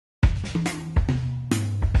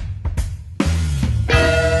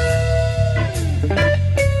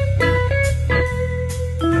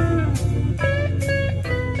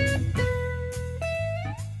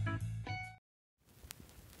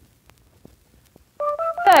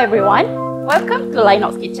Hello everyone, welcome to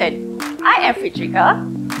Linox Kitchen. I am Fitrika.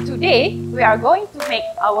 Today we are going to make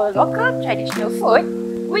our local traditional food,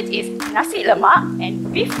 which is Nasi Lemak and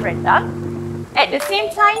beef rendang, at the same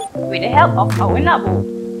time with the help of our Naboo.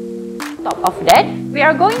 Top of that, we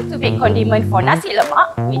are going to make condiment for Nasi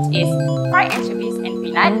Lemak, which is fried anchovies and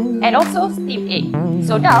peanut, and also steamed egg.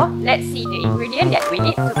 So now, let's see the ingredient that we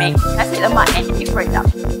need to make Nasi Lemak and beef rendang.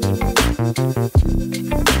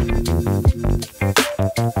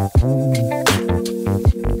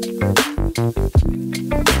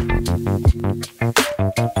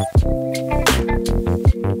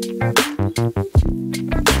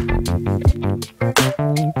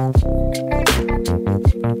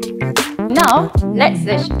 Now, let's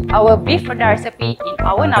search our beef rendang recipe in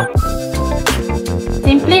our Naboo.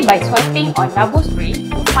 Simply by swiping on Naboo screen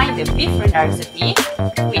to find the beef rendang recipe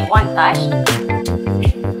with one touch,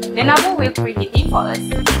 the Naboo will print it in for us.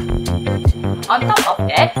 On top of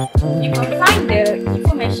that, you can find the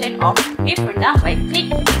information of beef rendang by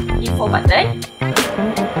click info button.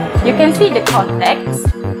 You can see the context,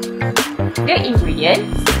 the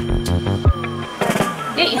ingredients,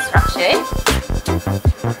 the instructions,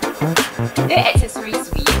 the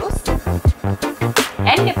accessories we use,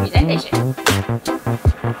 and the presentation.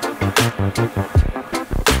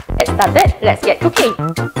 Let's start it. Let's get cooking.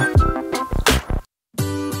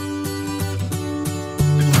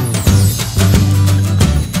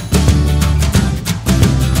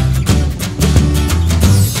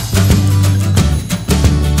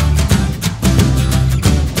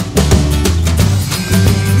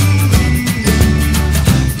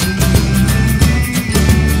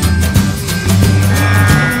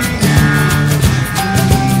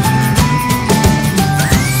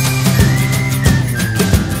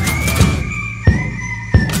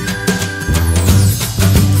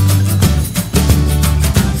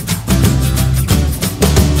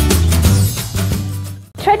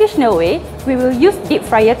 Traditional way, we will use deep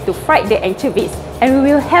fryer to fry the anchovies and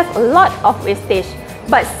we will have a lot of wastage.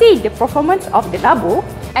 But see the performance of the Naboo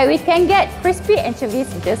and we can get crispy anchovies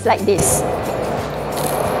just like this.